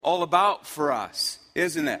all about for us,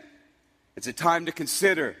 isn't it? It's a time to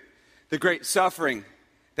consider the great suffering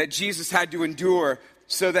that Jesus had to endure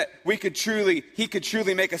so that he could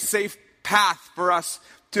truly make a safe path for us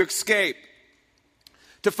to escape.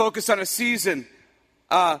 To focus on a season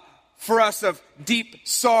for us of deep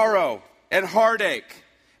sorrow and heartache.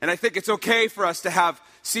 And I think it's okay for us to have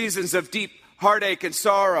seasons of deep heartache and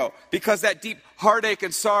sorrow, because that deep heartache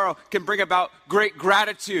and sorrow can bring about great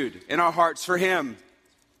gratitude in our hearts for him.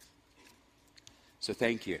 So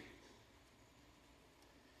thank you.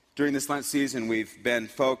 During this Lent season, we've been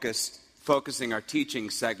focusing our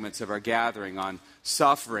teaching segments of our gathering on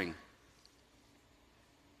suffering.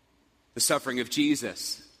 The suffering of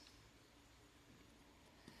Jesus.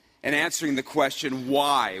 And answering the question,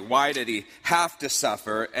 why? Why did he have to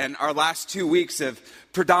suffer? And our last 2 weeks have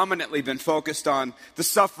predominantly been focused on the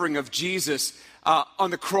suffering of Jesus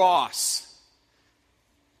on the cross.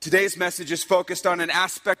 Today's message is focused on an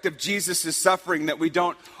aspect of Jesus' suffering that we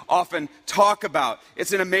don't often talk about.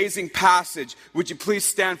 It's an amazing passage. Would you please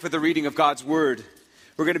stand for the reading of God's Word?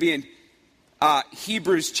 We're going to be in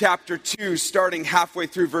Hebrews chapter 2, starting halfway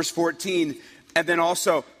through verse 14. And then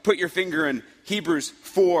also put your finger in Hebrews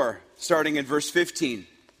 4, starting in verse 15.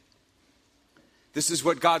 This is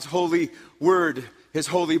what God's holy word, his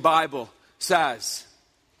holy Bible, says.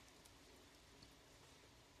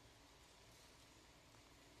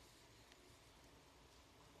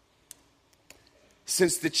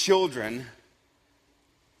 Since the children,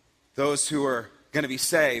 those who are going to be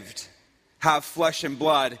saved, have flesh and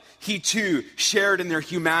blood, he too shared in their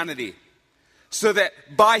humanity, so that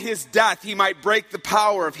by his death he might break the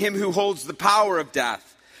power of him who holds the power of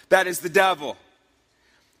death, that is the devil.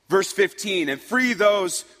 Verse 15, and free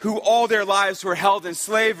those who all their lives were held in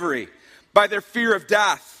slavery by their fear of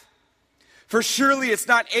death. For surely it's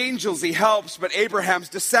not angels he helps, but Abraham's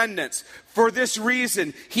descendants. For this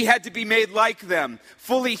reason he had to be made like them,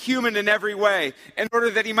 fully human in every way, in order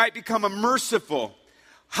that he might become a merciful,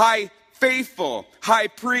 faithful high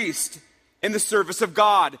priest in the service of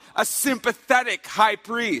God, a sympathetic high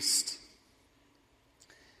priest,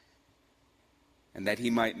 and that he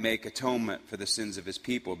might make atonement for the sins of his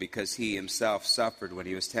people, because he himself suffered when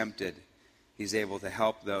he was tempted. He's able to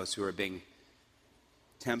help those who are being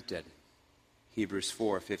tempted. Hebrews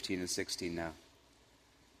 4, 15 and 16 now.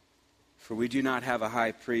 For we do not have a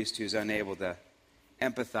high priest who is unable to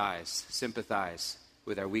sympathize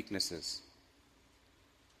with our weaknesses,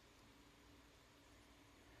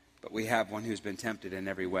 but we have one who's been tempted in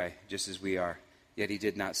every way, just as we are, yet he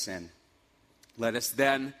did not sin. Let us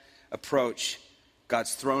then approach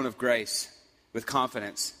God's throne of grace with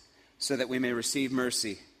confidence, so that we may receive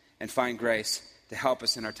mercy and find grace to help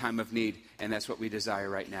us in our time of need. And that's what we desire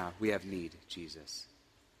right now. We have need, Jesus.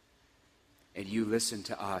 And you listen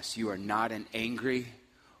to us. You are not an angry,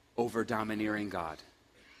 over-domineering God.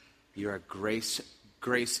 You are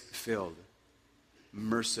grace-filled,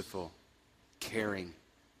 merciful, caring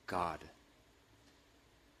God.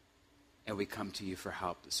 And we come to you for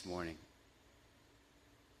help this morning.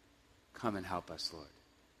 Come and help us, Lord.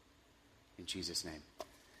 In Jesus' name,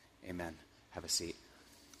 amen. Have a seat.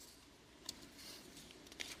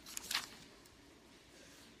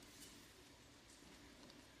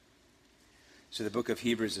 So the book of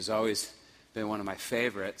Hebrews has always been one of my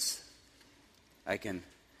favorites. I can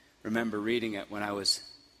remember reading it when I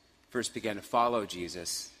first began to follow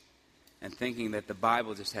Jesus, and thinking that the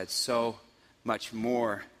Bible just had so much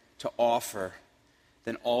more to offer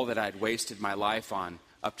than all that I'd wasted my life on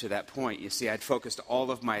up to that point. You see, I'd focused all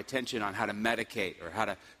of my attention on how to medicate or how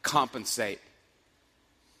to compensate,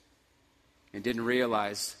 and didn't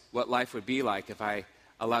realize what life would be like if I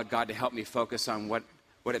allowed God to help me focus on what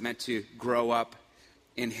it meant to grow up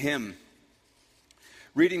in him.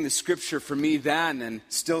 Reading the scripture for me then and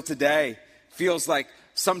still today feels like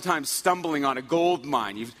sometimes stumbling on a gold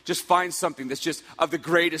mine. You just find something that's just of the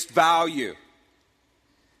greatest value.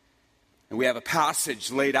 And we have a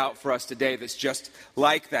passage laid out for us today that's just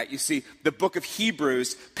like that. You see, the book of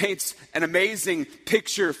Hebrews paints an amazing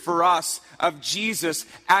picture for us of Jesus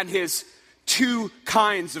and his two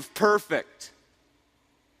kinds of perfect.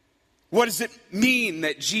 What does it mean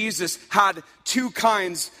that Jesus had two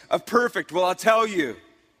kinds of perfect? Well, I'll tell you.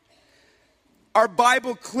 Our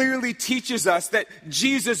Bible clearly teaches us that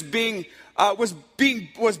Jesus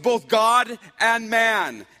was both God and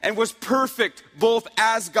man, and was perfect both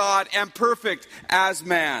as God and perfect as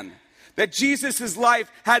man. That Jesus'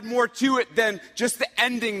 life had more to it than just the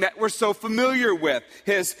ending that we're so familiar with,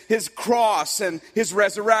 his cross and his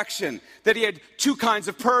resurrection. That he had two kinds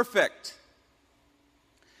of perfect.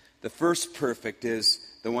 The first perfect is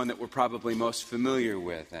the one that we're probably most familiar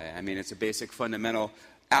with. I mean, it's a basic fundamental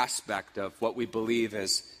aspect of what we believe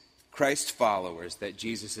as Christ followers, that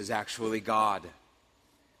Jesus is actually God,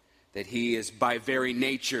 that he is by very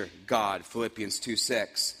nature God, Philippians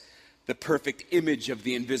 2:6, the perfect image of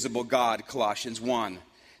the invisible God, Colossians 1,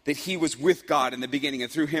 that he was with God in the beginning,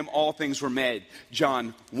 and through him all things were made,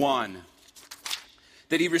 John 1,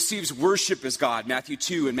 that he receives worship as God, Matthew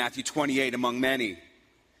 2 and Matthew 28, among many,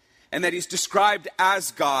 and that he's described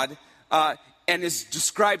as God, and is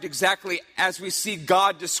described exactly as we see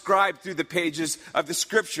God described through the pages of the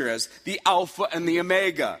Scripture as the Alpha and the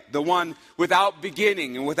Omega, the one without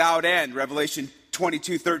beginning and without end, Revelation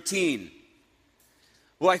 22:13.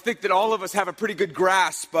 Well, I think that all of us have a pretty good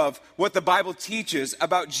grasp of what the Bible teaches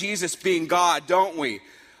about Jesus being God, don't we?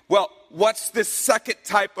 Well, what's this second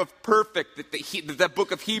type of perfect that the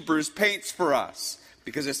book of Hebrews paints for us?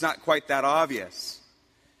 Because it's not quite that obvious.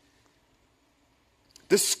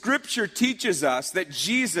 The Scripture teaches us that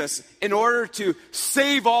Jesus, in order to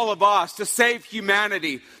save all of us, to save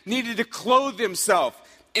humanity, needed to clothe himself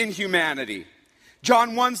in humanity.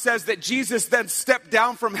 John 1 says that Jesus then stepped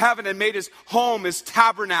down from heaven and made his home, his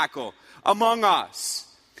tabernacle among us.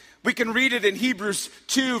 We can read it in Hebrews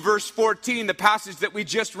 2, verse 14, the passage that we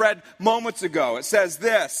just read moments ago. It says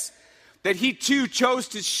this, that he too chose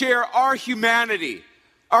to share our humanity,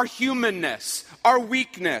 our humanness, our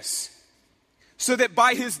weakness, so that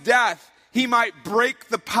by his death, he might break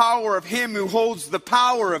the power of him who holds the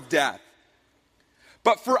power of death.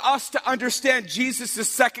 But for us to understand Jesus'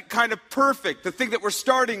 second kind of perfect, the thing that we're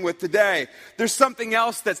starting with today, there's something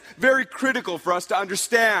else that's very critical for us to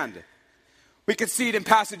understand. We can see it in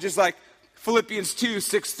passages like Philippians 2,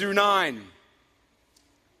 6 through 9,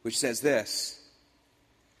 which says this,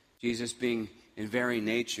 Jesus being in very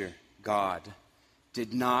nature God,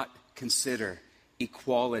 did not consider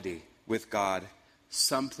equality with God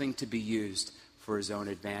something to be used for his own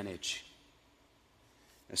advantage.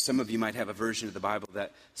 Now, some of you might have a version of the Bible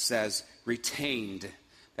that says retained.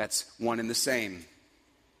 That's one and the same.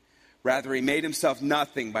 Rather, he made himself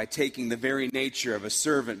nothing by taking the very nature of a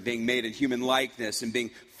servant, being made in human likeness and being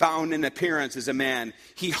found in appearance as a man.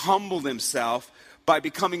 He humbled himself by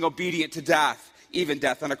becoming obedient to death, even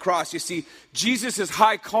death on a cross. You see, Jesus'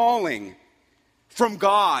 high calling from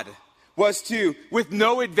God was to, with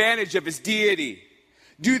no advantage of his deity,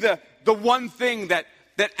 do the one thing that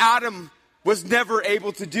Adam was never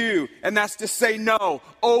able to do, and that's to say no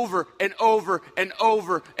over and over and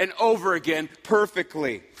over and over again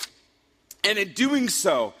perfectly. And in doing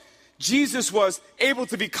so, Jesus was able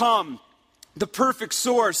to become the perfect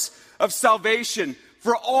source of salvation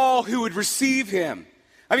for all who would receive him.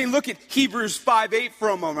 I mean, look at Hebrews 5:8 for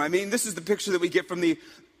a moment. I mean, this is the picture that we get from the,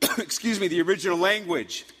 the original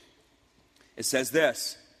language. It says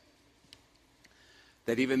this,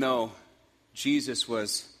 that even though Jesus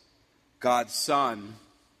was God's Son,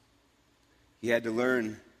 he had to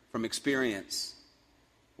learn from experience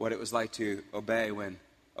what it was like to obey when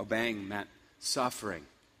obeying meant suffering.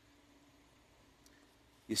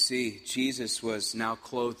 You see, Jesus was now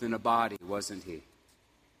clothed in a body, wasn't he?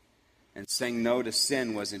 And saying no to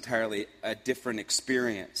sin was entirely a different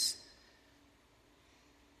experience.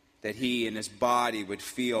 That he in his body would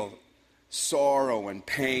feel sorrow and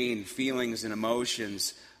pain, feelings and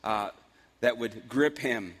emotions that would grip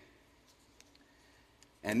him.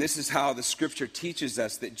 And this is how the Scripture teaches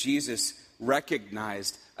us that Jesus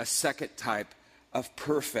recognized a second type of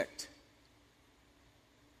perfect.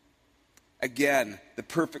 Again, the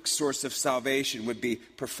perfect source of salvation would be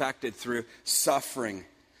perfected through suffering.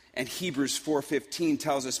 And Hebrews 4:15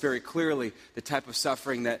 tells us very clearly the type of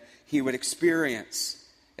suffering that he would experience.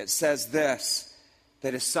 It says this,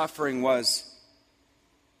 that his suffering was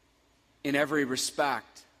in every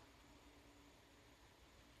respect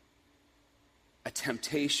a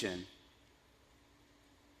temptation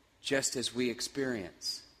just as we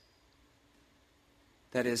experience.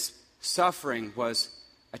 That his suffering was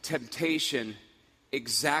a temptation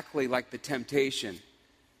exactly like the temptation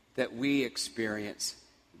that we experience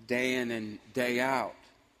day in and day out.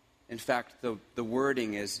 In fact, the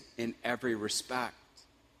wording is in every respect.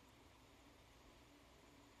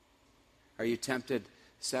 Are you tempted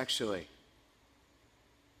sexually?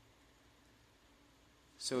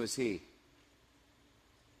 So is he.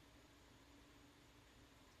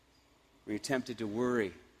 Were you tempted to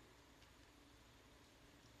worry?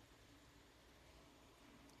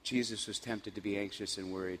 Jesus was tempted to be anxious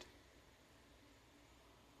and worried.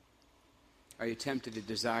 Are you tempted to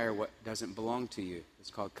desire what doesn't belong to you? It's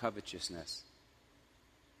called covetousness.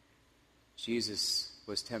 Jesus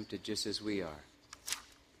was tempted just as we are.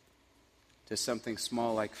 Does something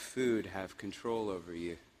small like food have control over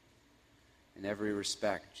you? In every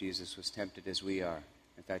respect, Jesus was tempted as we are.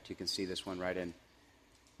 In fact, you can see this one right in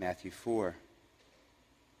Matthew 4.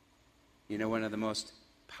 You know, one of the most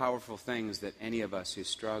powerful things that any of us who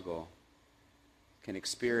struggle can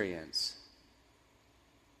experience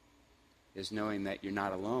is knowing that you're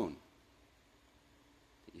not alone.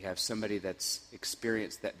 That you have somebody that's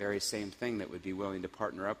experienced that very same thing that would be willing to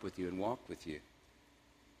partner up with you and walk with you.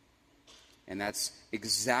 And that's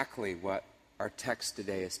exactly what our text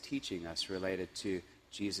today is teaching us related to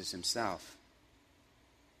Jesus himself.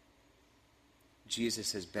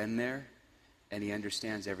 Jesus has been there, and he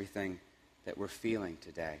understands everything that we're feeling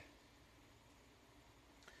today.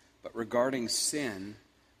 But regarding sin,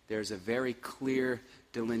 there's a very clear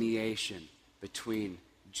delineation between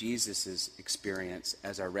Jesus' experience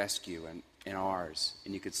as our rescue and ours.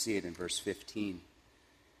 And you could see it in verse 15.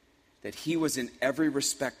 That he was in every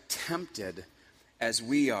respect tempted as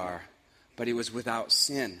we are, but he was without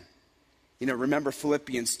sin. You know, remember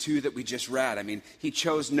Philippians 2 that we just read. I mean, he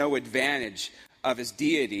chose no advantage of his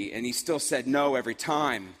deity, and he still said no every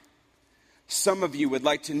time. Some of you would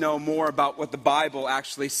like to know more about what the Bible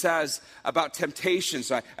actually says about temptation,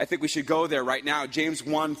 so I think we should go there right now. James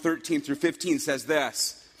 1, 13 through 15 says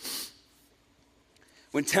this.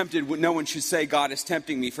 When tempted, no one should say, God is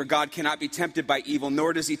tempting me, for God cannot be tempted by evil,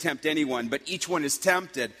 nor does he tempt anyone. But each one is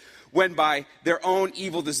tempted when by their own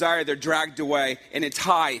evil desire they're dragged away and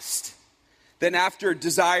enticed. Then after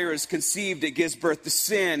desire is conceived, it gives birth to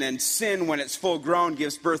sin, and sin, when it's full grown,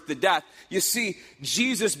 gives birth to death. You see,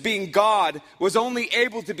 Jesus, being God, was only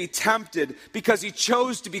able to be tempted because he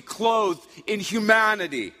chose to be clothed in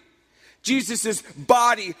humanity. Jesus'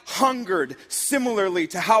 body hungered similarly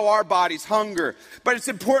to how our bodies hunger. But it's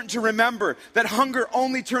important to remember that hunger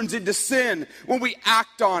only turns into sin when we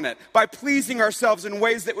act on it, by pleasing ourselves in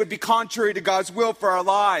ways that would be contrary to God's will for our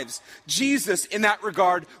lives. Jesus, in that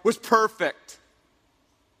regard, was perfect.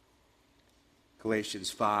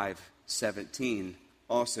 Galatians 5:17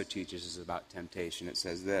 also teaches us about temptation. It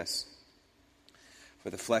says this,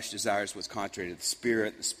 for the flesh desires what's contrary to the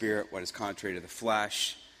Spirit what is contrary to the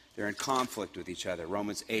flesh. They're in conflict with each other.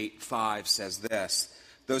 Romans 8:5 says this,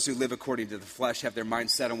 those who live according to the flesh have their mind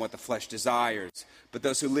set on what the flesh desires, but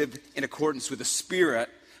those who live in accordance with the Spirit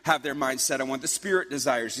have their mind set on what the Spirit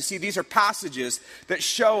desires. You see, these are passages that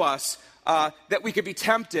show us that we could be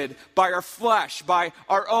tempted by our flesh, by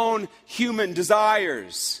our own human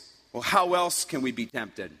desires. Well, how else can we be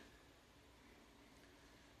tempted?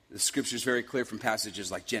 The scripture is very clear from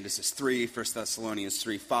passages like Genesis 3, 1 Thessalonians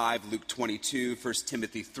 3:5, Luke 22, 1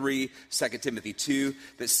 Timothy 3, 2 Timothy 2,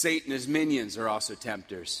 that Satan and his minions are also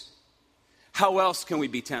tempters. How else can we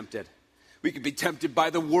be tempted? We could be tempted by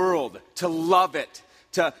the world, to love it,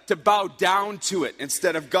 to bow down to it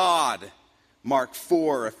instead of God. Mark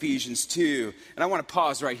 4, Ephesians 2. And I want to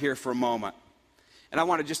pause right here for a moment. And I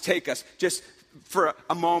want to just take us, just for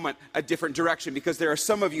a moment, a different direction, because there are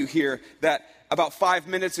some of you here that about 5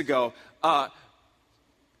 minutes ago got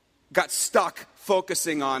stuck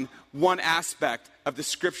focusing on one aspect of the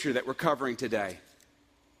scripture that we're covering today.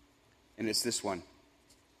 And it's this one.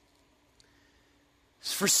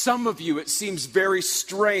 For some of you, it seems very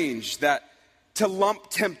strange that to lump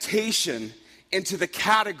temptation into the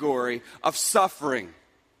category of suffering.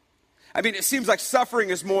 I mean, it seems like suffering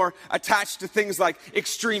is more attached to things like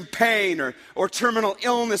extreme pain or terminal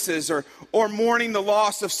illnesses or mourning the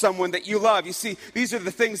loss of someone that you love. You see, these are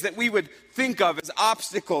the things that we would think of as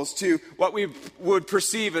obstacles to what we would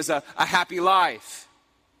perceive as a happy life.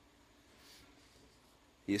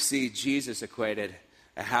 You see, Jesus equated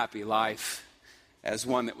a happy life as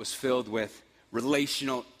one that was filled with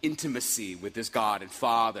relational intimacy with his God and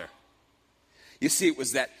Father. You see, it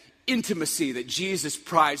was that intimacy that Jesus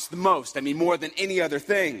prized the most. I mean, more than any other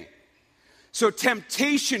thing. So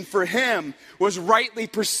temptation for him was rightly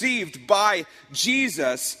perceived by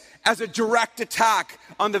Jesus as a direct attack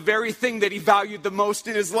on the very thing that he valued the most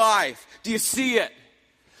in his life. Do you see it?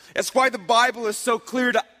 That's why the Bible is so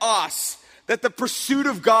clear to us that the pursuit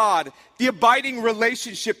of God, the abiding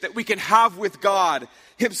relationship that we can have with God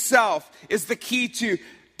himself, is the key to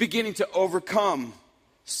beginning to overcome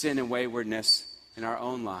sin and waywardness in our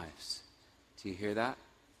own lives. Do you hear that?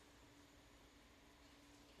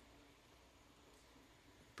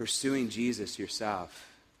 Pursuing Jesus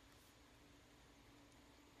yourself,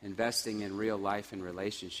 investing in real life and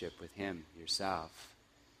relationship with him yourself,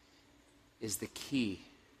 is the key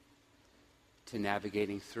to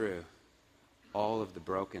navigating through all of the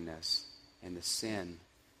brokenness and the sin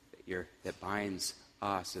that binds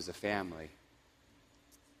us as a family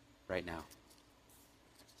right now.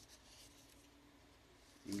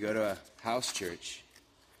 You can go to a house church.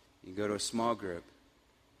 You can go to a small group.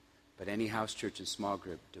 But any house church and small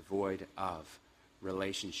group devoid of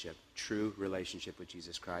relationship, true relationship with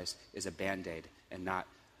Jesus Christ, is a Band-Aid and not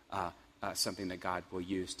something that God will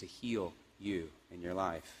use to heal you in your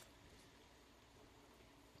life.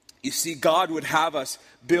 You see, God would have us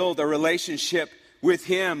build a relationship with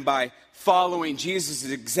him by following Jesus'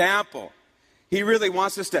 example. He really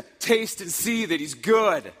wants us to taste and see that he's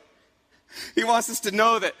good. He wants us to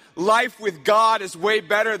know that life with God is way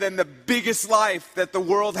better than the biggest life that the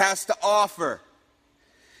world has to offer.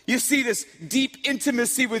 You see, this deep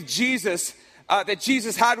intimacy with Jesus that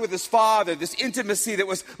Jesus had with his Father, this intimacy that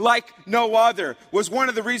was like no other, was one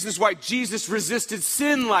of the reasons why Jesus resisted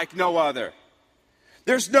sin like no other.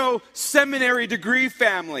 There's no seminary degree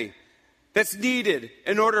family that's needed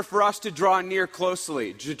in order for us to draw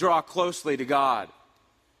closely to God.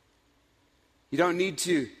 You don't need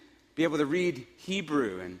to be able to read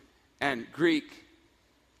Hebrew and Greek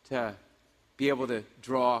to be able to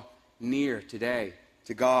draw near today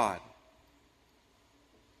to God.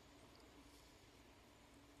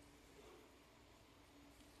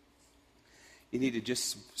 You need to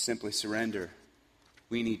just simply surrender.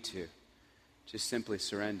 We need to just simply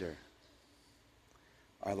surrender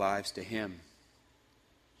our lives to him.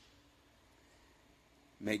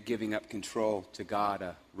 Make giving up control to God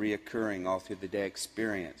a reoccurring all through the day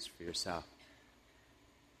experience for yourself.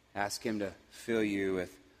 Ask him to fill you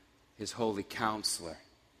with his holy counselor,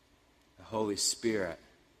 the Holy Spirit.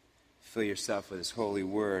 Fill yourself with his holy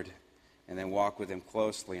word, and then walk with him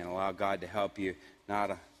closely and allow God to help you,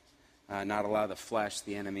 not allow the flesh,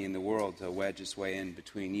 the enemy in the world, to wedge its way in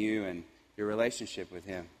between you and your relationship with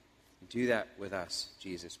him. Do that with us,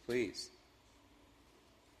 Jesus, please.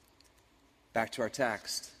 Back to our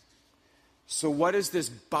text. So what is this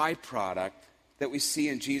byproduct that we see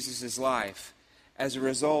in Jesus' life as a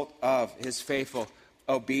result of his faithful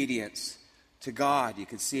obedience to God? You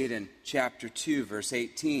can see it in chapter 2, verse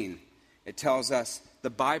 18. It tells us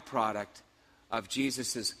the byproduct of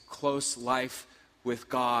Jesus' close life with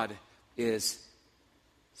God is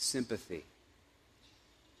sympathy.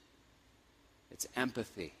 It's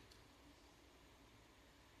empathy.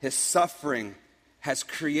 His suffering has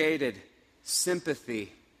created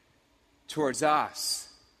sympathy towards us.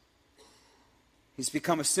 He's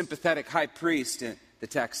become a sympathetic high priest, the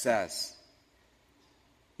text says.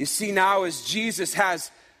 You see, now as Jesus has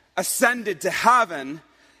ascended to heaven,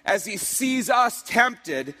 as he sees us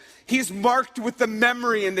tempted, he's marked with the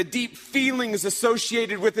memory and the deep feelings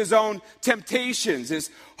associated with his own temptations. His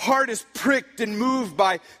heart is pricked and moved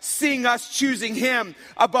by seeing us choosing him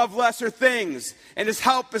above lesser things. And his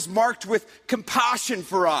help is marked with compassion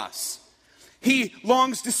for us. He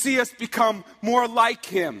longs to see us become more like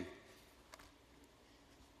him.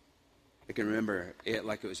 I can remember it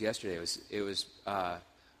like it was yesterday. It was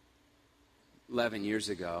 11 years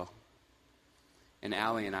ago. And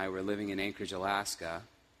Allie and I were living in Anchorage, Alaska,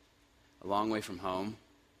 a long way from home.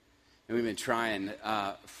 And we've been trying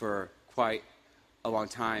for quite a long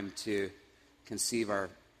time to conceive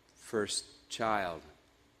our first child.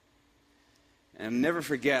 And I'll never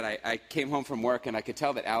forget, I came home from work and I could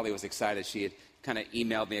tell that Allie was excited. She had kind of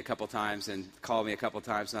emailed me a couple times and called me a couple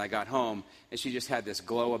times. And I got home and she just had this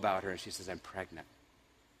glow about her. And she says, "I'm pregnant."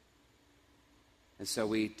 And so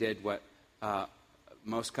we did what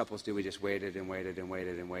most couples do. We just waited and waited and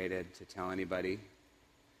waited and waited to tell anybody.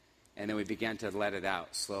 And then we began to let it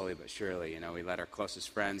out slowly but surely. You know, we let our closest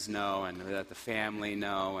friends know and we let the family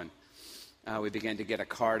know. And we began to get a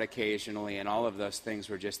card occasionally. And all of those things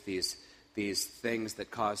were just these things that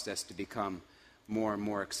caused us to become more and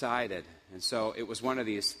more excited. And so it was one of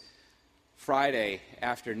these Friday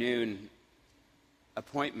afternoon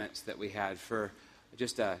appointments that we had for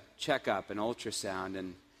just a checkup, an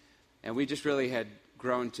ultrasound. And we just really had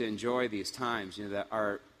grown to enjoy these times. You know,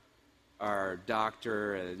 that our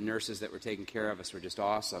doctor, nurses that were taking care of us were just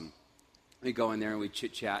awesome. We'd go in there and we'd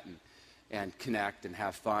chit-chat and connect and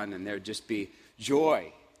have fun, and there'd just be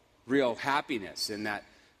joy, real happiness in that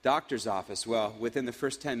doctor's office. Well, within the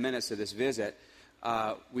first 10 minutes of this visit,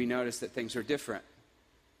 we noticed that things were different.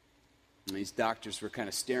 And these doctors were kind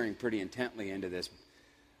of staring pretty intently into this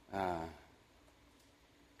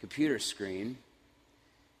computer screen.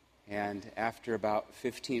 And after about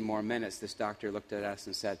 15 more minutes, this doctor looked at us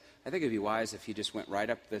and said, "I think it'd be wise if you just went right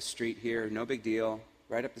up the street here, no big deal,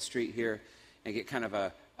 right up the street here, and get kind of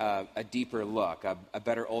a deeper look, a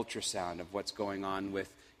better ultrasound of what's going on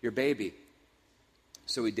with your baby."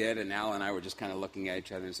 So we did, and Al and I were just kind of looking at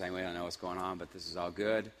each other and saying, "We don't know what's going on, but this is all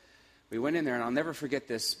good." We went in there, and I'll never forget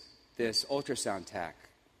this ultrasound tech.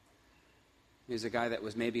 He was a guy that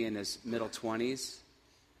was maybe in his middle 20s,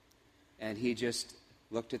 and he just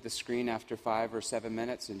looked at the screen after 5 or 7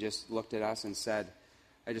 minutes and just looked at us and said,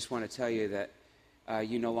 "I just want to tell you that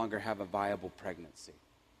you no longer have a viable pregnancy.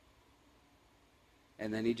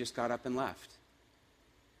 And then he just got up and left.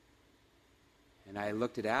 And I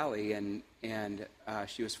looked at Allie, and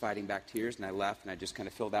she was fighting back tears, and I left, and I just kind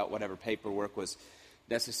of filled out whatever paperwork was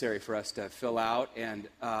necessary for us to fill out, and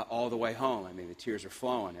all the way home, I mean, the tears were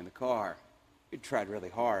flowing in the car. We tried really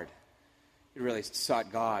hard. We really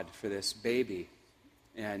sought God for this baby,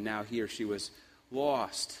 and now he or she was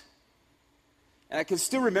lost. And I can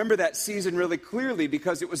still remember that season really clearly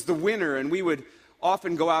because it was the winter, and we would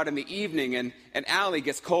often go out in the evening, and Allie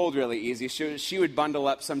gets cold really easy. She would bundle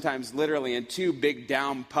up sometimes literally in 2 big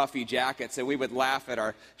down puffy jackets, and we would laugh at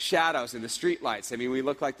our shadows in the streetlights. I mean, we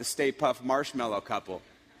looked like the Stay Puft Marshmallow couple.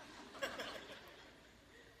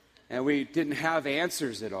 And we didn't have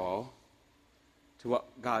answers at all to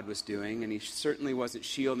what God was doing, and he certainly wasn't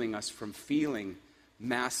shielding us from feeling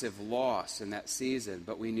massive loss in that season,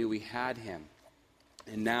 but we knew we had him.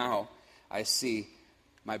 And now I see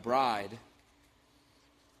my bride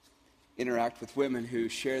interact with women who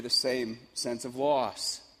share the same sense of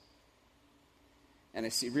loss. And I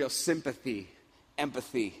see real sympathy,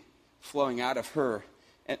 empathy flowing out of her,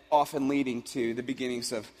 and often leading to the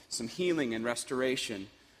beginnings of some healing and restoration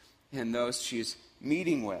in those she's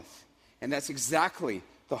meeting with. And that's exactly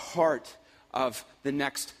the heart of the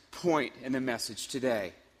next point in the message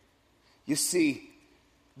today. You see,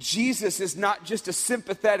 Jesus is not just a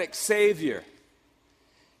sympathetic Savior.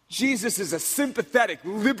 Jesus is a sympathetic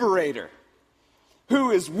liberator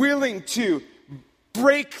who is willing to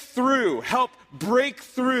help break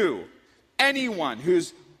through anyone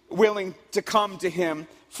who's willing to come to him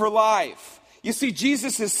for life. You see,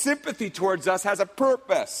 Jesus' sympathy towards us has a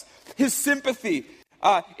purpose. His sympathy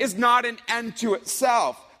is not an end to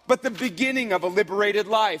itself, but the beginning of a liberated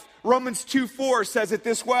life. Romans 2:4 says it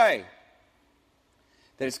this way,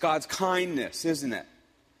 that it's God's kindness, isn't it,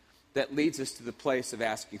 that leads us to the place of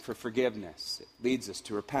asking for forgiveness. It leads us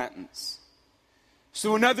to repentance.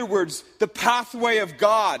 So in other words, the pathway of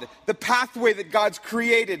God, the pathway that God's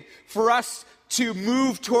created for us to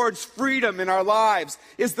move towards freedom in our lives,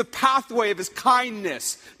 is the pathway of his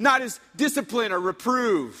kindness, not his discipline or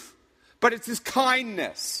reprove, but it's his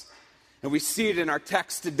kindness. And we see it in our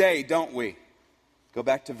text today, don't we? Go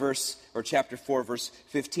back to chapter 4, verse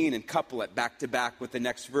 15, and couple it back to back with the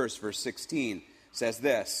next verse, verse 16. It says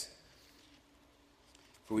this,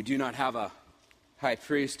 "For we do not have a high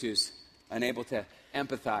priest who's unable to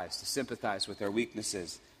empathize, to sympathize with our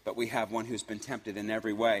weaknesses, but we have one who's been tempted in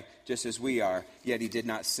every way, just as we are, yet he did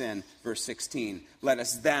not sin." Verse 16, "Let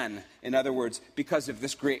us then," in other words, because of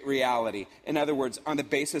this great reality, in other words, on the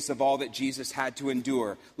basis of all that Jesus had to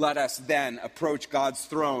endure, let us then approach God's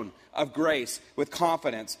throne of grace with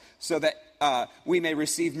confidence, so that we may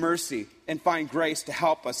receive mercy and find grace to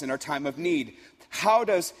help us in our time of need. How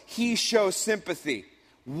does he show sympathy?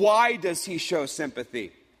 Why does he show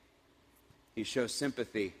sympathy? He shows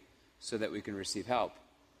sympathy so that we can receive help.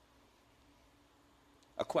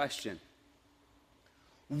 A question.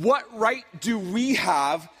 What right do we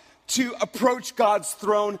have to approach God's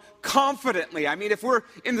throne confidently? I mean, if we're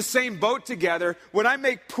in the same boat together, when I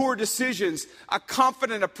make poor decisions, a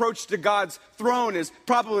confident approach to God's throne is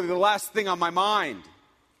probably the last thing on my mind.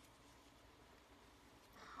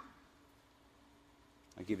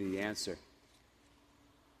 I'll give you the answer.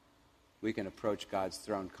 We can approach God's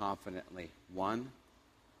throne confidently. One,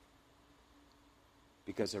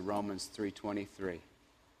 because of Romans 3:23.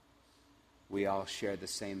 We all share the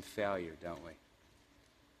same failure, don't we?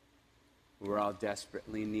 We're all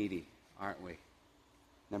desperately needy, aren't we?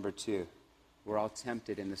 Number two, we're all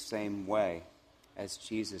tempted in the same way as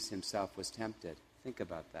Jesus himself was tempted. Think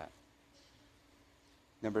about that.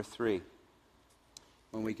 Number three,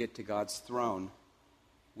 when we get to God's throne,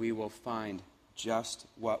 we will find just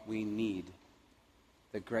what we need: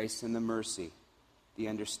 the grace and the mercy, the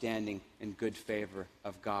understanding and good favor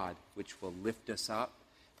of God, which will lift us up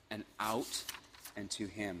and out and to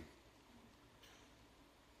him.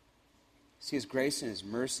 See, his grace and his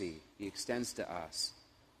mercy he extends to us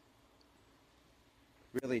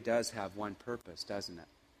really does have one purpose, doesn't it?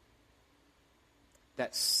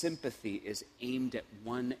 That sympathy is aimed at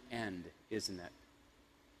one end, isn't it?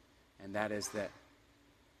 And that is that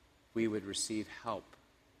we would receive help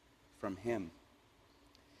from him.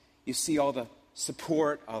 You see, all the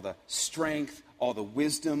support, all the strength, all the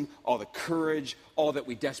wisdom, all the courage, all that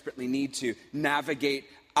we desperately need to navigate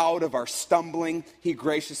out of our stumbling, he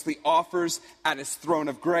graciously offers at his throne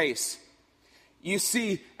of grace. You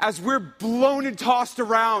see, as we're blown and tossed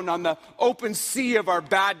around on the open sea of our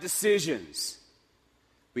bad decisions,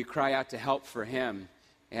 we cry out to help for him,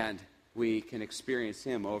 and we can experience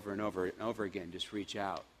him over and over and over again. Just reach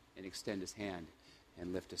out and extend his hand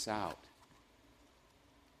and lift us out.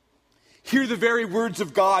 Hear the very words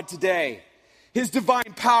of God today. His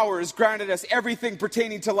divine power has granted us everything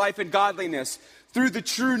pertaining to life and godliness through the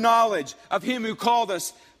true knowledge of Him who called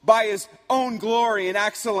us by His own glory and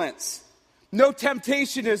excellence. No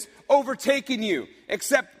temptation has overtaken you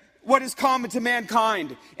except what is common to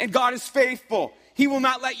mankind, and God is faithful. He will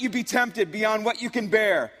not let you be tempted beyond what you can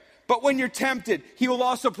bear. But when you're tempted, He will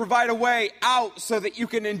also provide a way out so that you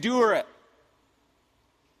can endure it.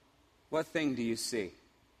 What thing do you see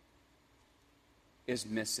is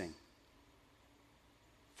missing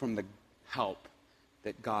from the help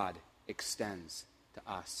that God extends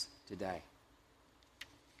to us today?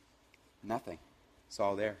 Nothing. It's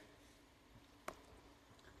all there.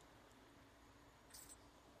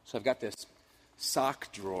 So I've got this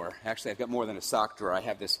sock drawer. Actually, I've got more than a sock drawer. I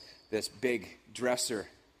have this big dresser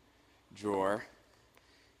drawer.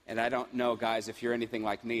 And I don't know, guys, if you're anything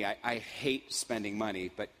like me. I hate spending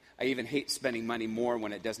money, but I even hate spending money more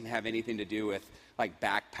when it doesn't have anything to do with like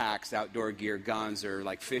backpacks, outdoor gear, guns, or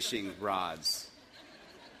like fishing rods.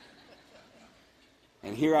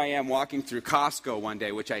 And here I am walking through Costco one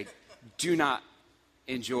day, which I do not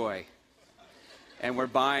enjoy. And we're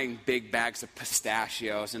buying big bags of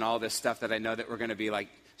pistachios and all this stuff that I know that we're going to be like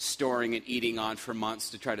storing and eating on for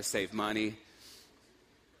months to try to save money.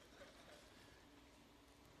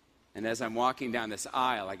 And as I'm walking down this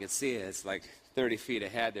aisle, I can see it. It's like 30 feet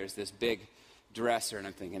ahead. There's this big dresser, and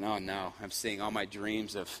I'm thinking, oh no, I'm seeing all my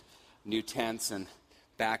dreams of new tents and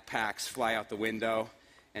backpacks fly out the window.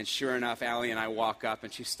 And sure enough, Allie and I walk up,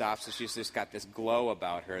 and she stops, and she's just got this glow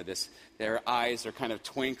about her. Their eyes are kind of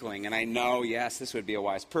twinkling, and I know, yes, this would be a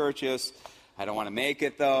wise purchase. I don't want to make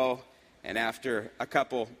it, though. And after a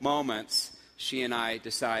couple moments, she and I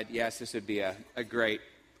decide, yes, this would be a great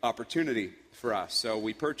opportunity for us. So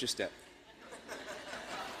we purchased it.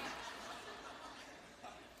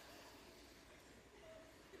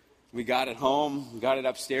 We got it home. We got it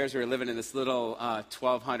upstairs. We were living in this little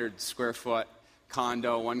 1,200 square foot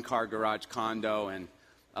condo, one-car garage condo in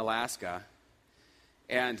Alaska.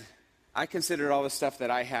 And I considered all the stuff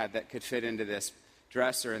that I had that could fit into this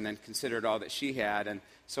dresser, and then considered all that she had. And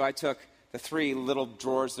so I took the 3 little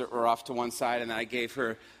drawers that were off to one side, and then I gave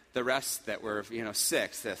her the rest that were,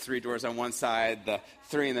 6. The 3 drawers on one side, the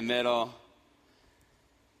 3 in the middle.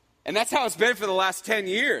 And that's how it's been for the last 10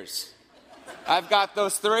 years. I've got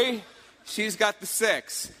those 3. She's got the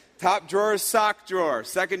 6. Top drawer is sock drawer.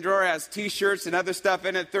 Second drawer has T-shirts and other stuff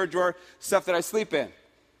in it. Third drawer, stuff that I sleep in.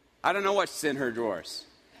 I don't know what's in her drawers.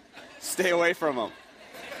 Stay away from them.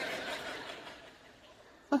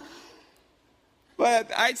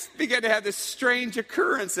 But I began to have this strange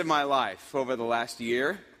occurrence in my life over the last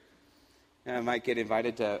year. And I might get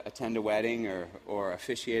invited to attend a wedding or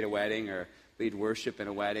officiate a wedding or lead worship in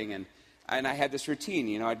a wedding. And I had this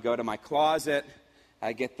routine. I'd go to my closet.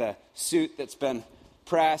 I'd get the suit that's been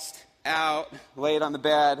pressed out, lay it on the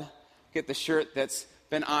bed, get the shirt that's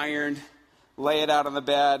been ironed, lay it out on the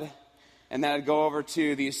bed, and then I'd go over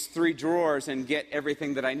to these 3 drawers and get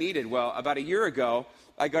everything that I needed. Well, about a year ago,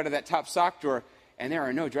 I go to that top sock drawer, and there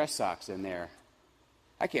are no dress socks in there.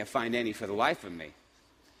 I can't find any for the life of me.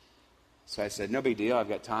 So I said, no big deal, I've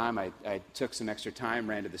got time. I took some extra time,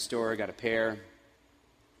 ran to the store, got a pair. It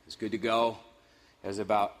was good to go. It was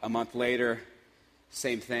about a month later,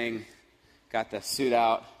 same thing. Got the suit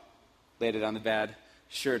out, laid it on the bed.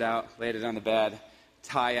 Shirt out, laid it on the bed.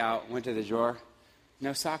 Tie out, went to the drawer.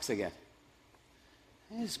 No socks again.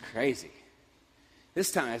 It was crazy.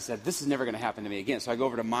 This time I said, this is never going to happen to me again. So I go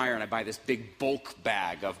over to Meijer and I buy this big bulk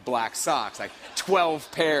bag of black socks, like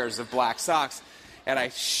 12 pairs of black socks, and I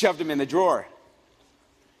shoved them in the drawer.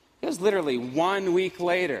 It was literally 1 week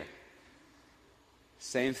later.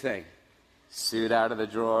 Same thing. Suit out of the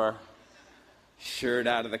drawer, shirt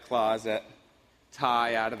out of the closet,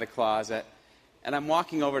 tie out of the closet. And I'm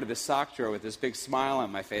walking over to the sock drawer with this big smile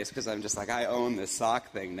on my face because I'm just like, I own this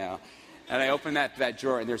sock thing now. And I open that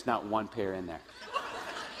drawer, and there's not one pair in there.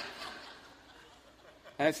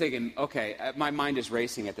 And I'm thinking, okay, my mind is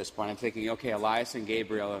racing at this point. I'm thinking, okay, Elias and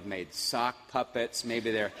Gabriel have made sock puppets.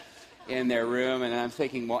 Maybe they're in their room. And I'm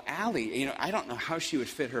thinking, well, Allie, I don't know how she would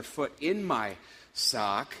fit her foot in my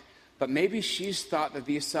sock, but maybe she's thought that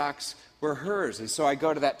these socks were hers. And so I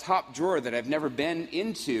go to that top drawer that I've never been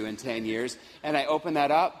into in 10 years, and I open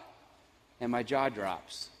that up, and my jaw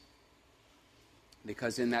drops.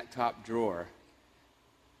 Because in that top drawer,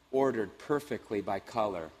 ordered perfectly by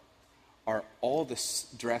color, are all the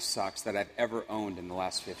dress socks that I've ever owned in the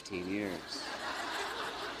last 15 years.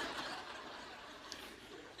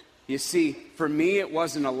 You see, for me, it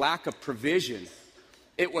wasn't a lack of provision.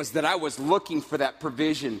 It was that I was looking for that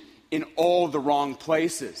provision in all the wrong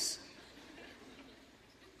places.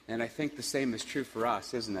 And I think the same is true for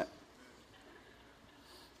us, isn't it?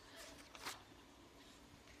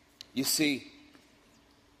 You see,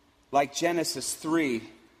 like Genesis 3,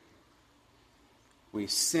 we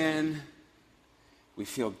sin, we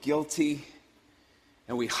feel guilty,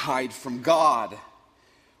 and we hide from God.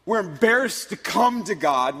 We're embarrassed to come to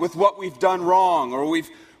God with what we've done wrong, or we've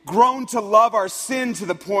grown to love our sin to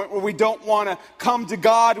the point where we don't want to come to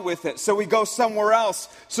God with it, so we go somewhere else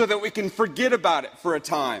so that we can forget about it for a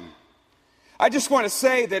time. I just want to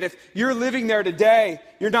say that if you're living there today,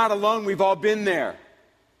 you're not alone. We've all been there.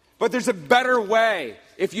 But there's a better way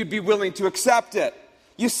if you'd be willing to accept it.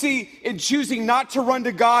 You see, in choosing not to run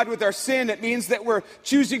to God with our sin, it means that we're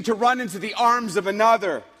choosing to run into the arms of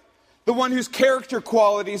another. The one whose character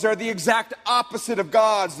qualities are the exact opposite of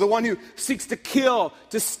God's. The one who seeks to kill,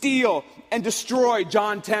 to steal, and destroy,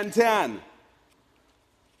 John 10:10.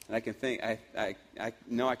 And I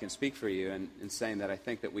know I can speak for you in saying that I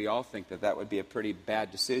think that we all think that that would be a pretty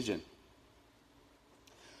bad decision.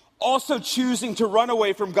 Also, choosing to run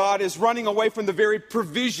away from God is running away from the very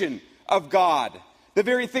provision of God. The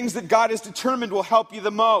very things that God has determined will help you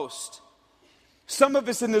the most. Some of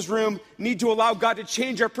us in this room need to allow God to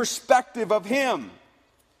change our perspective of Him.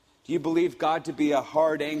 Do you believe God to be a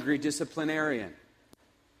hard, angry disciplinarian?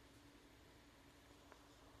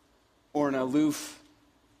 Or an aloof,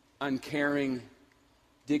 uncaring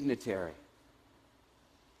dignitary?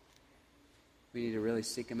 We need to really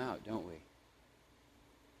seek Him out, don't we?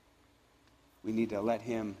 We need to let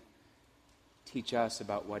Him teach us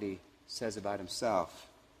about what He says about Himself.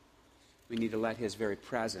 We need to let His very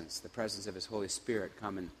presence, the presence of His Holy Spirit,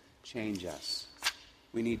 come and change us.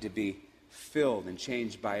 We need to be filled and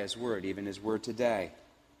changed by His Word, even His Word today.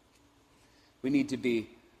 We need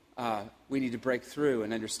to break through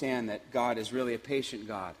and understand that God is really a patient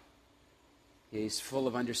God. He's full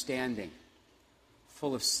of understanding,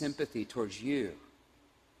 full of sympathy towards you.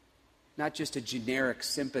 Not just a generic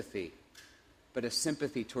sympathy, but a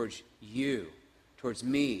sympathy towards you, towards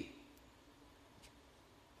me.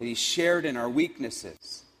 That He shared in our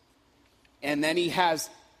weaknesses. And then He has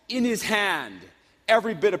in His hand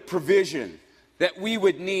every bit of provision that we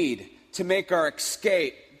would need to make our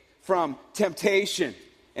escape from temptation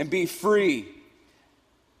and be free.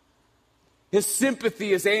 His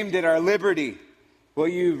sympathy is aimed at our liberty. Will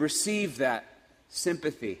you receive that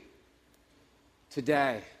sympathy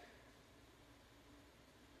today?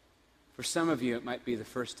 For some of you, it might be the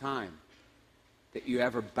first time that you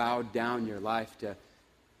ever bowed down your life to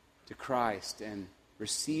Christ and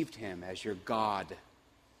received Him as your God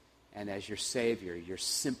and as your Savior, your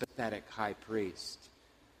sympathetic high priest.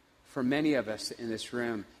 For many of us in this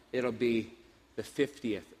room, it'll be the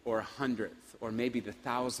 50th or 100th or maybe the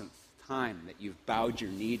 1,000th time that you've bowed your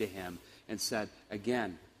knee to Him and said,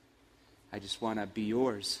 again, I just want to be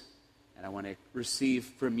yours, and I want to receive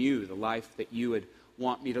from you the life that you would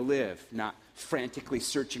want me to live, not frantically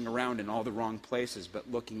searching around in all the wrong places, but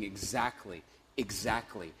looking exactly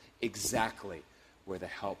where the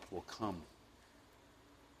help will come.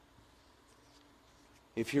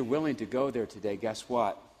 If you're willing to go there today, guess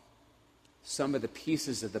what? Some of the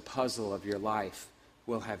pieces of the puzzle of your life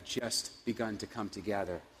will have just begun to come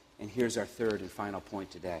together. And here's our third and final point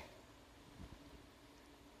today.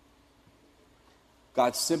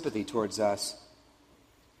 God's sympathy towards us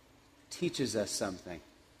teaches us something.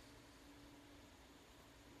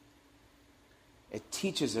 It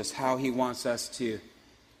teaches us how He wants us to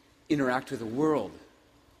interact with the world.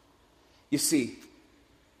 You see,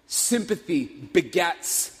 sympathy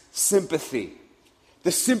begets sympathy.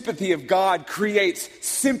 The sympathy of God creates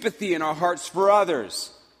sympathy in our hearts for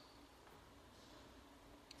others.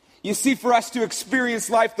 You see, for us to experience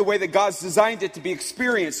life the way that God's designed it to be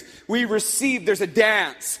experienced, there's a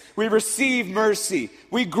dance. We receive mercy.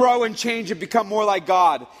 We grow and change and become more like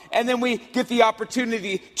God. And then we get the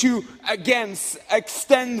opportunity to, again,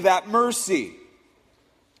 extend that mercy.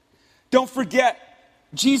 Don't forget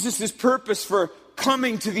Jesus' purpose for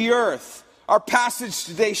coming to the earth. Our passage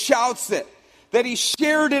today shouts it, that He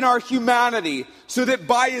shared in our humanity so that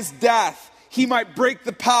by His death, He might break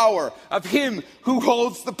the power of him who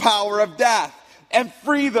holds the power of death and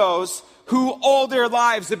free those who all their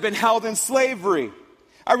lives have been held in slavery.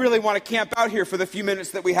 I really want to camp out here for the few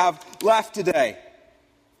minutes that we have left today.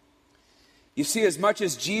 You see, as much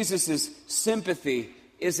as Jesus' sympathy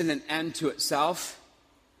isn't an end to itself,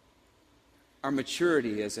 our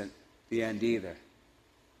maturity isn't the end either.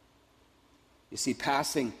 You see,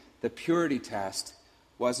 passing the purity test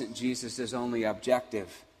wasn't Jesus' only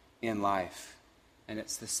objective in life, and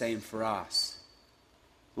it's the same for us.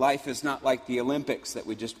 Life is not like the Olympics that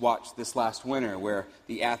we just watched this last winter, where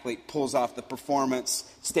the athlete pulls off the performance,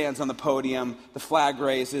 stands on the podium, the flag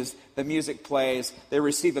raises, the music plays, they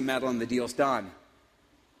receive a medal, and the deal's done.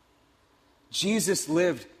 Jesus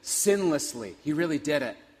lived sinlessly. He really did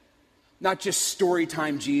it. Not just story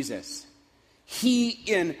time Jesus. He,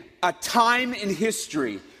 in a time in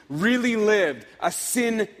history, really lived a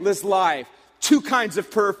sinless life. Two kinds of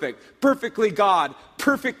perfect. Perfectly God,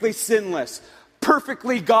 perfectly sinless.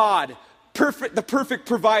 Perfectly God, the perfect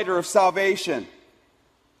provider of salvation.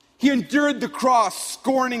 He endured the cross,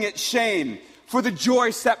 scorning its shame, for the joy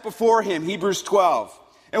set before him, Hebrews 12.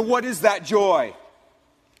 And what is that joy?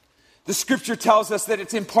 The scripture tells us that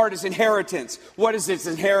it's in part his inheritance. What is its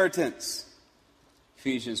inheritance?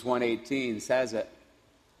 Ephesians 1:18 says it.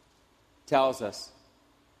 Tells us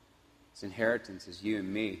its inheritance is you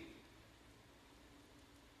and me.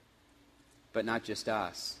 But not just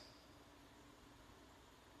us,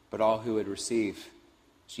 but all who would receive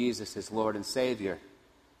Jesus as Lord and Savior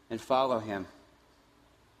and follow him.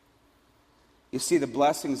 You see, the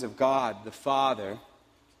blessings of God, the Father,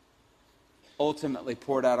 ultimately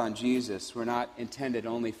poured out on Jesus were not intended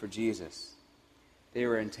only for Jesus. They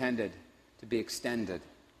were intended to be extended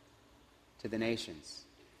to the nations.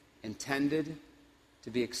 Intended to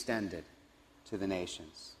be extended to the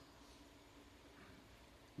nations.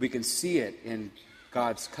 We can see it in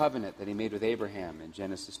God's covenant that he made with Abraham in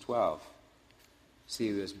Genesis 12. See,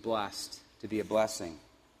 he was blessed to be a blessing,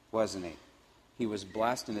 wasn't he? He was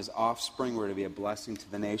blessed, and his offspring were to be a blessing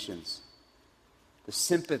to the nations. The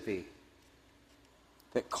sympathy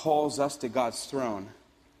that calls us to God's throne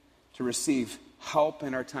to receive help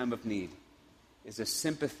in our time of need is a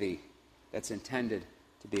sympathy that's intended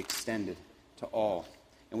to be extended to all.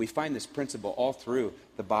 And we find this principle all through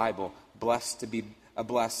the Bible, blessed to be a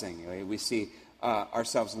blessing. We see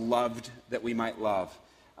ourselves loved that we might love.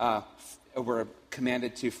 We're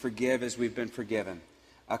commanded to forgive as we've been forgiven.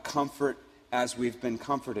 Comfort as we've been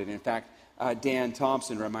comforted. In fact, Dan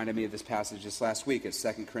Thompson reminded me of this passage just last week. It's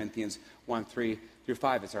 2 Corinthians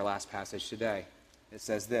 1:3-5. It's our last passage today. It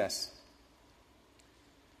says this: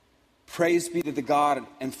 Praise be to the God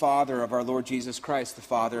and Father of our Lord Jesus Christ, the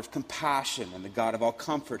Father of compassion and the God of all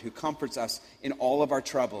comfort, who comforts us in all of our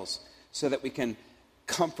troubles, so that we can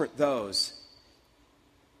comfort those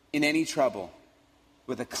in any trouble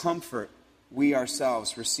with a comfort we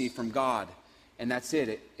ourselves receive from God. And that's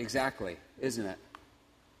it exactly, isn't it?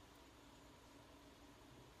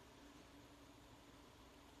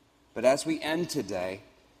 But as we end today,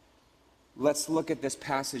 let's look at this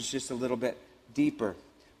passage just a little bit deeper.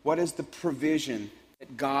 What is the provision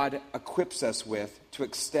that God equips us with to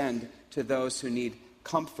extend to those who need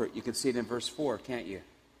comfort? You can see it in verse 4, can't you?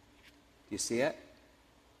 Do you see it?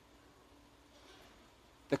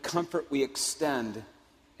 The comfort we extend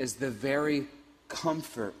is the very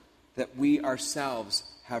comfort that we ourselves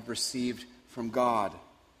have received from God.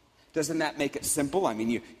 Doesn't that make it simple? I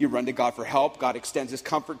mean, you run to God for help. God extends his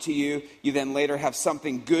comfort to you. You then later have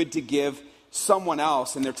something good to give someone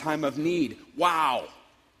else in their time of need. Wow.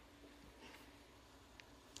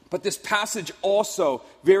 But this passage also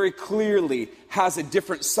very clearly has a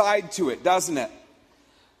different side to it, doesn't it?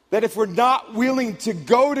 That if we're not willing to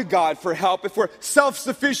go to God for help, if we're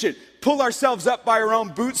self-sufficient, pull ourselves up by our own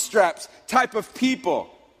bootstraps type of people,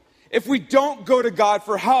 if we don't go to God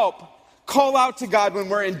for help, call out to God when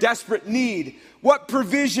we're in desperate need, what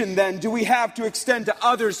provision then do we have to extend to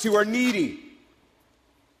others who are needy?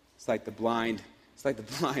 It's like the blind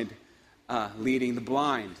leading the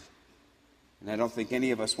blind. And I don't think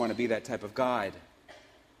any of us want to be that type of guide.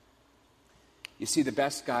 You see, the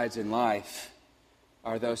best guides in life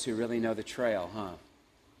are those who really know the trail, huh?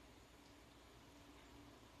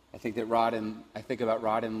 I think about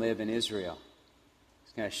Rod and Liv in Israel.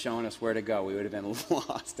 He's kind of showing us where to go. We would have been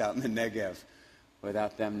lost out in the Negev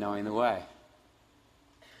without them knowing the way.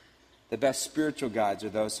 The best spiritual guides are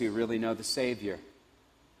those who really know the Savior.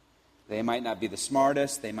 They might not be the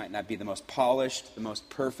smartest, they might not be the most polished, the most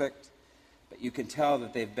perfect, but you can tell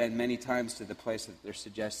that they've been many times to the place that they're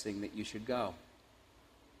suggesting that you should go.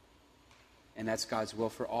 And that's God's will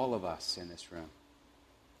for all of us in this room.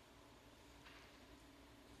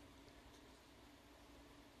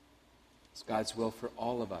 It's God's will for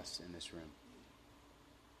all of us in this room.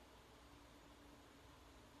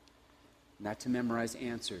 Not to memorize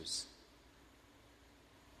answers,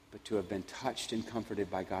 but to have been touched and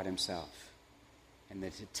comforted by God himself. And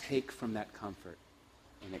then to take from that comfort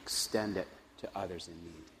and extend it to others in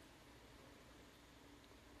need.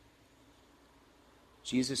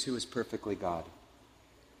 Jesus, who was perfectly God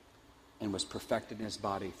and was perfected in his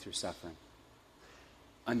body through suffering,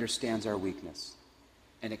 understands our weakness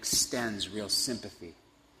and extends real sympathy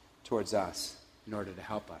towards us in order to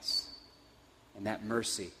help us. And that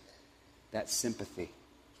mercy, that sympathy,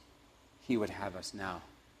 he would have us now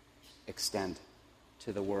extend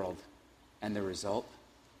to the world. And the result?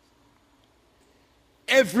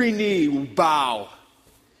 Every knee will bow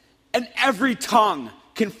and every tongue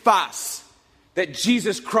confess that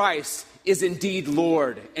Jesus Christ is indeed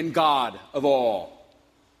Lord and God of all.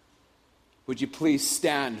 Would you please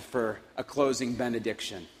stand for a closing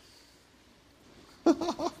benediction?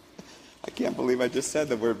 I can't believe I just said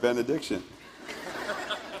the word benediction.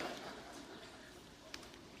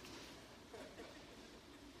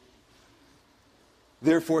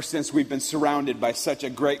 Therefore, since we've been surrounded by such a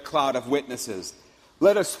great cloud of witnesses,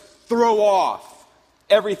 let us throw off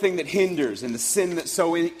everything that hinders and the sin that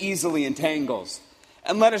so easily entangles.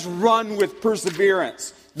 And let us run with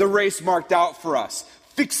perseverance the race marked out for us,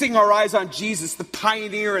 fixing our eyes on Jesus, the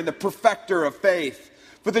pioneer and the perfecter of faith.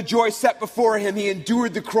 For the joy set before him, he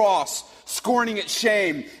endured the cross, scorning its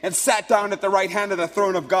shame, and sat down at the right hand of the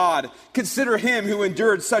throne of God. Consider him who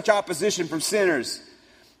endured such opposition from sinners,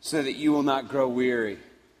 so that you will not grow weary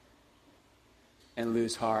and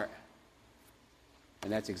lose heart.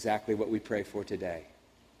 And that's exactly what we pray for today.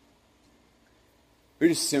 We're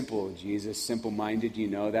just simple, Jesus, simple-minded. You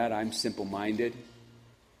know that. I'm simple-minded.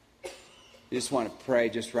 I just want to pray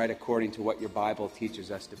just right according to what your Bible teaches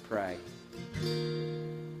us to pray.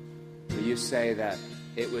 Will you say that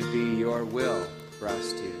it would be your will for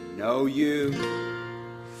us to know you,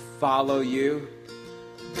 follow you.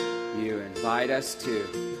 You invite us to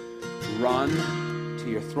run to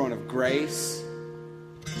your throne of grace.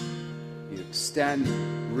 You extend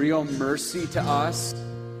real mercy to us.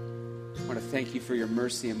 I want to thank you for your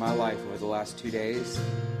mercy in my life over the last 2 days.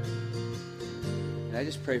 And I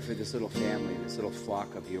just pray for this little family, this little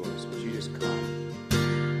flock of yours. Would you just come?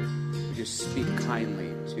 Would you speak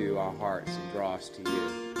kindly to our hearts and draw us to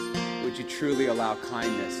you? Would you truly allow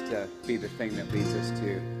kindness to be the thing that leads us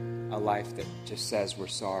to a life that just says we're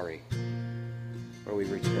sorry, where we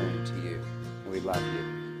return to you and we love you.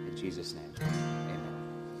 In Jesus' name, amen.